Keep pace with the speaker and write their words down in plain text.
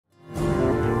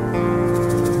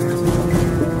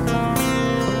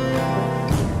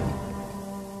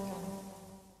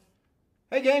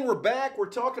gang, we're back. We're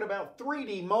talking about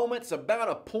 3D moments, about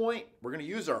a point. We're going to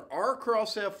use our R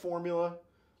cross F formula.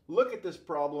 Look at this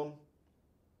problem.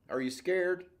 Are you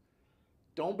scared?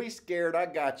 Don't be scared. I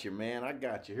got you, man. I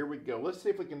got you. Here we go. Let's see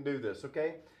if we can do this,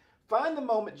 okay? Find the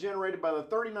moment generated by the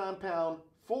 39-pound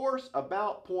force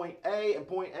about point A, and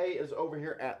point A is over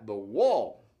here at the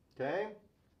wall, okay?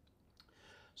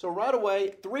 So right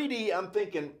away, 3D, I'm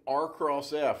thinking R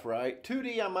cross F, right?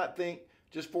 2D, I might think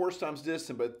just force times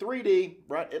distance, but 3D,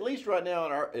 right, at least right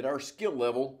now at our skill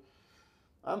level,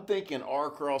 I'm thinking R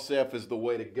cross F is the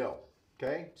way to go,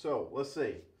 okay? So let's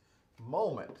see.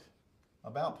 Moment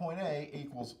about point A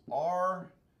equals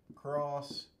R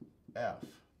cross F,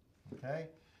 okay?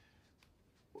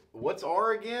 What's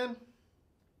R again?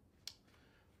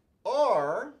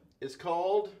 R is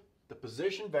called the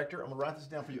position vector. I'm going to write this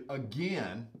down for you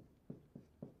again.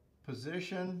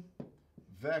 Position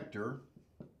vector.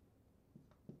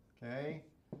 Okay?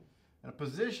 And a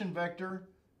position vector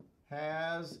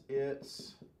has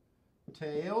its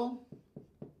tail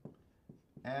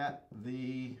at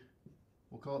the,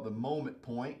 we'll call it the moment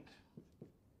point.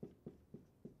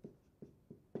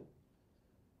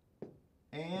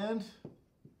 And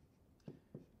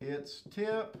its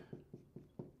tip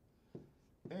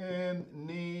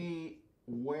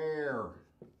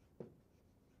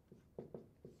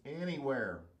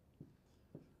anywhere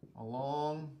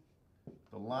along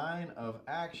the line of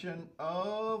action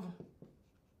of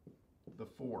the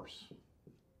force.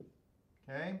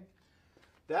 Okay?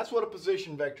 That's what a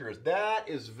position vector is. That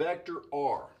is vector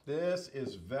R. This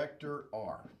is vector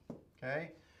R.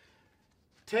 Okay?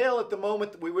 Tail at the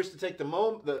moment that we wish to take the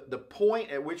point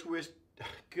at which we wish,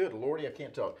 good lordy, I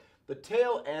can't talk. The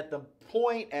tail at the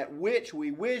point at which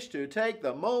we wish to take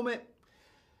the moment,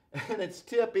 and its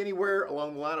tip anywhere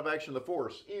along the line of action of the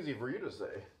force. Easy for you to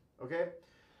say, okay?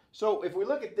 So if we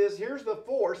look at this, here's the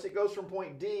force. It goes from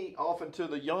point D off into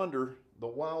the yonder, the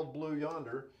wild blue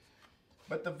yonder.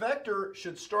 But the vector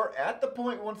should start at the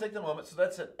point we want to take the moment, so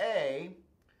that's at A,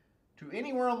 to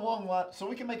anywhere along the line. So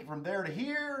we can make it from there to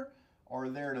here, or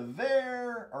there to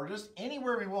there, or just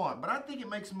anywhere we want. But I think it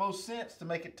makes most sense to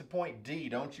make it to point D,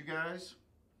 don't you guys?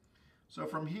 So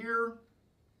from here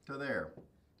to there.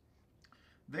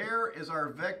 There is our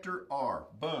vector R.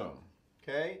 Boom.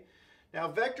 Okay? Now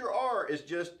vector R is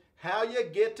just how you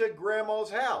get to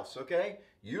Grandma's house, okay?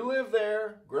 You live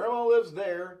there, Grandma lives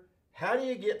there. How do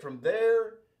you get from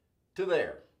there to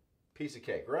there? Piece of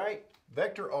cake, right?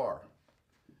 Vector R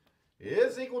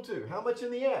is equal to how much in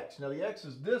the X? Now the X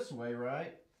is this way,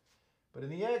 right? But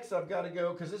in the X I've got to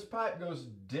go, because this pipe goes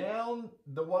down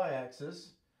the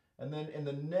Y-axis, and then in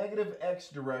the negative X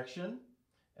direction,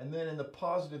 and then in the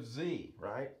positive Z,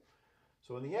 right?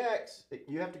 So in the X,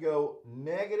 you have to go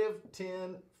negative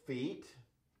 10 feet,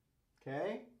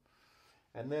 okay?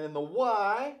 And then in the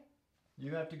Y,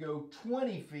 you have to go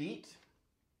 20 feet,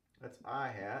 that's I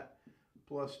hat,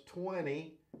 plus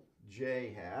 20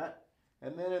 J hat.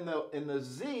 And then in the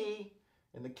Z,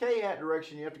 in the K hat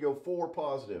direction, you have to go 4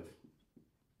 positive.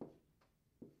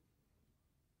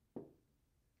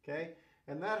 Okay?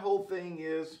 And that whole thing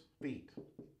is feet.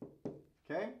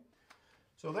 Okay?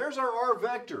 So there's our R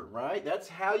vector, right? That's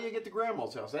how you get to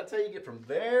Grandma's house. That's how you get from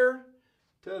there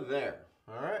to there.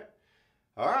 All right?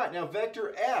 All right, now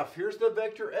vector F. Here's the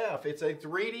vector F. It's a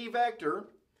 3D vector.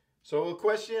 So the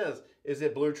question is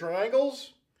it blue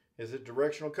triangles? Is it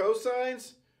directional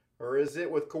cosines? Or is it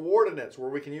with coordinates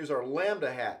where we can use our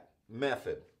lambda hat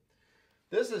method?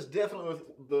 This is definitely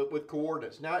with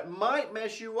coordinates. Now it might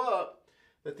mess you up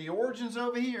that the origin's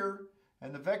over here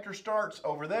and the vector starts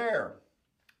over there.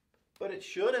 But it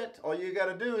shouldn't. All you got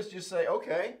to do is just say,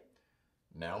 okay,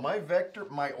 now my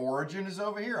origin is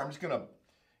over here. I'm just going to,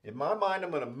 in my mind, I'm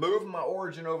going to move my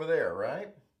origin over there, right?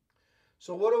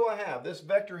 So what do I have? This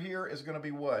vector here is going to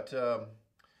be what?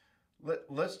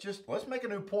 Let's make a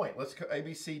new point. Let's go A,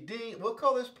 B, C, D. We'll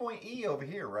call this point E over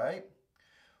here, right?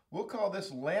 We'll call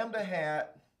this lambda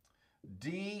hat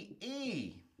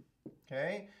DE.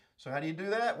 Okay? So how do you do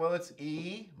that? Well, it's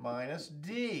E minus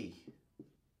D.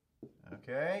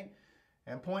 Okay?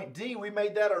 And point D, we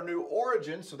made that our new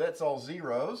origin, so that's all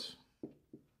zeros.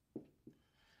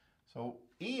 So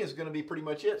E is going to be pretty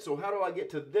much it. So how do I get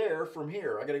to there from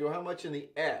here? I got to go how much in the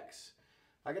X?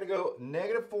 I got to go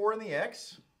negative 4 in the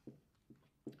X.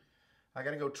 I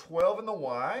got to go 12 in the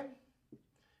Y,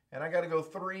 and I got to go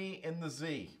 3 in the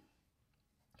Z.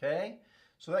 Okay?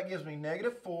 So that gives me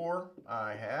negative 4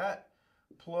 I hat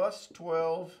plus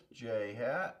 12 J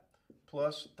hat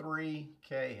plus 3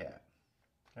 K hat.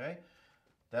 Okay?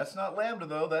 That's not lambda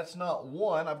though. That's not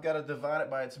 1. I've got to divide it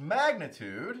by its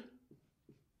magnitude.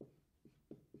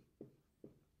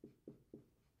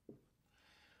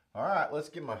 All right, let's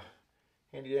give my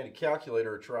handy dandy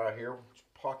calculator a try here. Which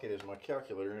pocket is my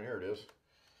calculator? And here it is.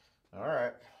 All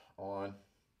right, on,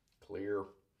 clear.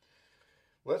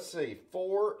 Let's see,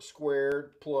 4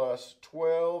 squared plus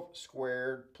 12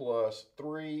 squared plus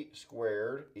 3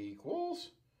 squared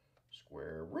equals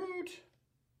square root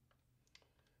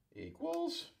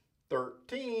equals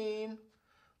 13.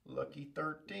 Lucky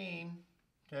 13,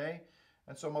 okay?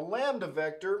 And so my lambda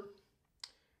vector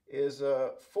is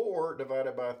 4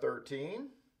 divided by 13,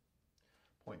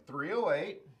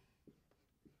 0.308.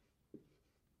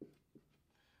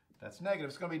 That's negative.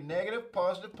 It's going to be negative,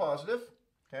 positive, positive,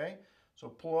 okay? So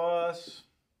plus,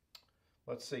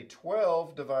 let's see,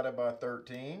 12 divided by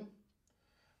 13,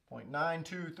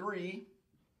 0.923,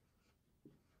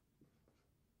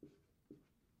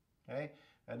 okay?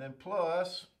 And then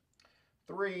plus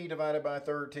 3 divided by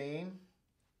 13,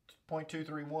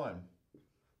 0.231.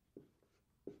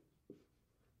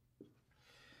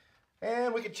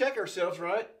 And we can check ourselves,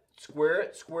 right? Square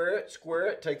it, square it, square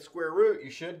it, take the square root.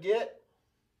 You should get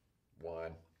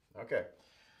 1. Okay.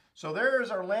 So there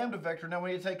is our lambda vector. Now we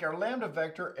need to take our lambda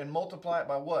vector and multiply it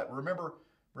by what? Remember,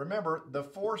 the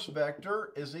force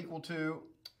vector is equal to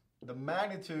the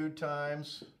magnitude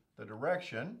times the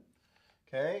direction.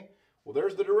 Okay? Well,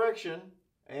 there's the direction,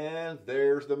 and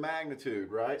there's the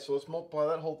magnitude, right? So let's multiply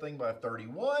that whole thing by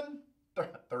 31.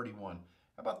 31.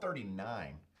 How about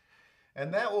 39?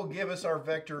 And that will give us our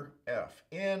vector F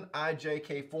in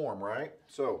IJK form, right?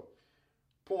 So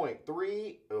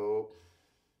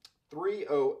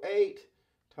 0.308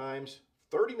 times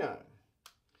 39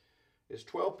 is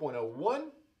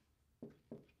 12.01.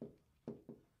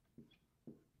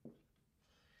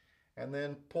 And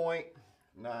then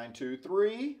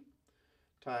 0.923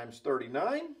 times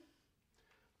 39,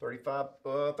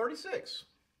 36.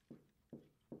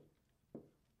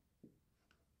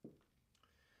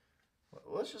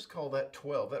 Let's just call that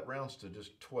 12. That rounds to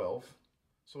just 12.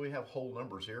 So we have whole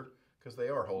numbers here because they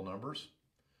are whole numbers.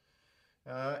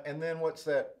 And then what's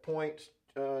that?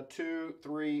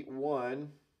 0.231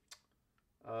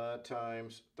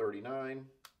 times 39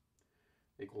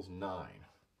 equals 9.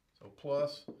 So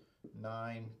plus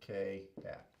 9k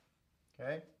hat.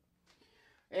 Okay?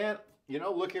 And, you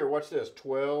know, look here. Watch this.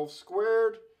 12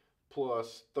 squared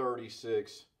plus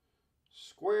 36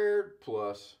 squared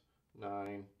plus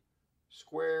 9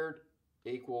 squared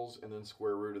equals, and then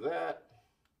square root of that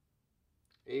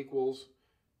equals,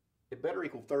 it better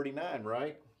equal 39,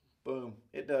 right? Boom,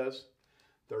 it does.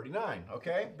 39,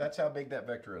 okay? That's how big that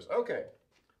vector is. Okay,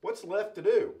 what's left to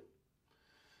do?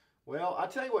 Well, I'll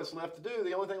tell you what's left to do.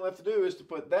 The only thing left to do is to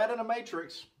put that in a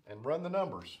matrix and run the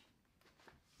numbers.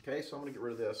 Okay, so I'm going to get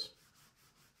rid of this.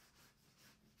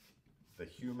 The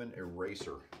human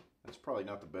eraser. That's probably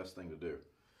not the best thing to do.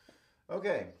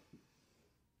 Okay.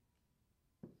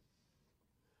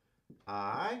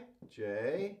 I,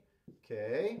 J,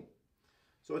 K.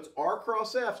 So it's R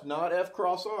cross F, not F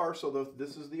cross R. So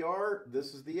this is the R,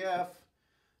 this is the F.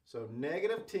 So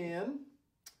negative 10,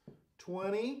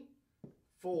 20,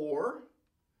 4,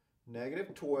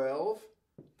 negative 12,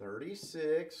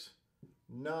 36,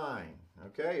 9.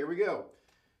 Okay, here we go.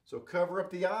 So cover up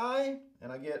the I,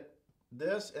 and I get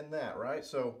this and that, right?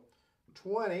 So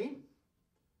 20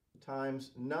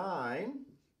 times 9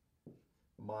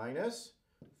 minus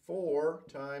 4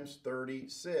 times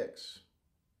 36.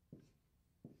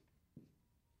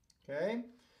 Okay,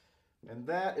 and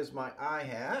that is my I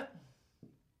hat.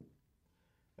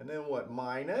 And then what?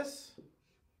 Minus,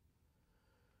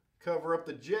 cover up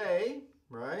the J,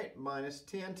 right? Minus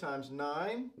 10 times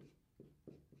 9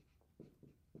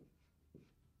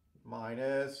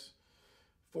 minus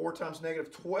 4 times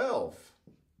negative 12.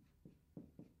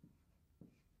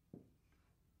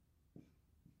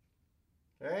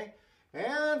 Okay,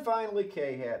 and finally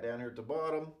K hat down here at the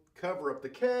bottom. Cover up the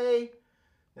K,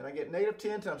 and I get negative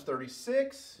 10 times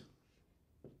 36.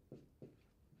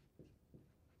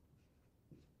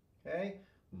 Okay,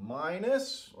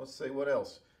 minus, let's see what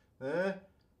else.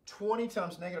 20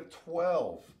 times negative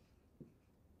 12.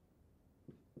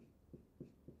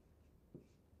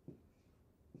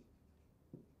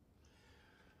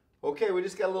 Okay, we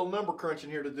just got a little number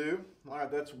crunching here to do. All right,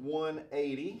 that's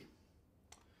 180.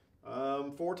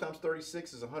 4 times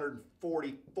 36 is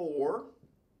 144.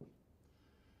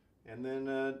 And then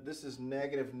this is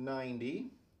negative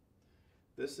 90.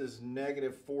 This is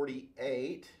negative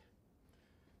 48.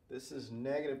 This is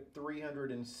negative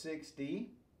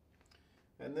 360.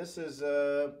 And this is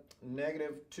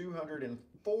negative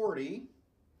 240.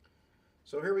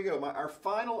 So here we go. Our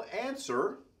final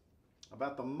answer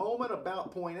about the moment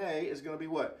about point A is going to be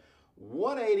what?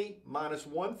 180 minus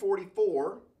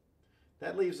 144.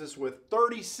 That leaves us with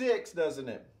 36, doesn't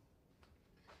it?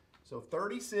 So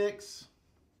 36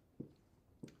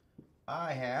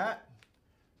 I hat.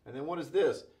 And then what is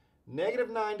this? Negative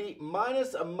 90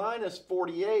 minus a minus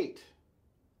 48,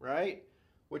 right?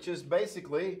 Which is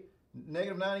basically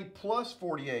negative 90 plus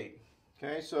 48.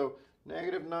 Okay, so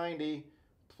negative 90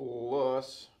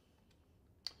 plus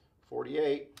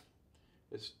 48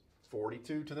 is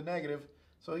 42 to the negative.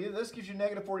 So yeah, this gives you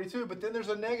negative 42, but then there's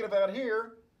a negative out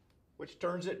here, which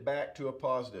turns it back to a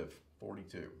positive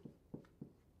 42.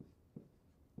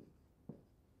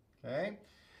 Okay?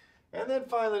 And then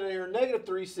finally here, negative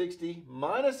 360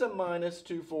 minus a minus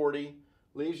 240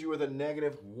 leaves you with a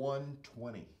negative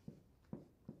 120.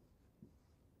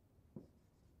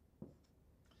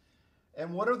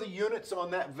 And what are the units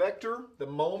on that vector? The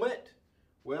moment?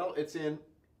 Well, it's in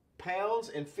pounds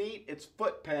and feet. It's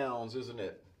foot-pounds, isn't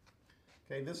it?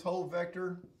 Okay, this whole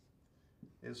vector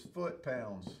is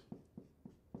foot-pounds.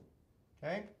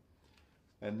 Okay?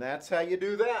 And that's how you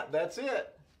do that. That's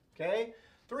it. Okay?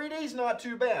 3D is not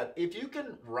too bad. If you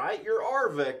can write your R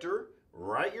vector,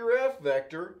 write your F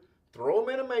vector, throw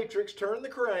them in a matrix, turn the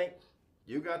crank,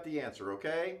 you got the answer,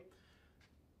 okay?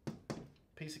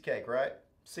 Piece of cake, right?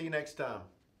 See you next time.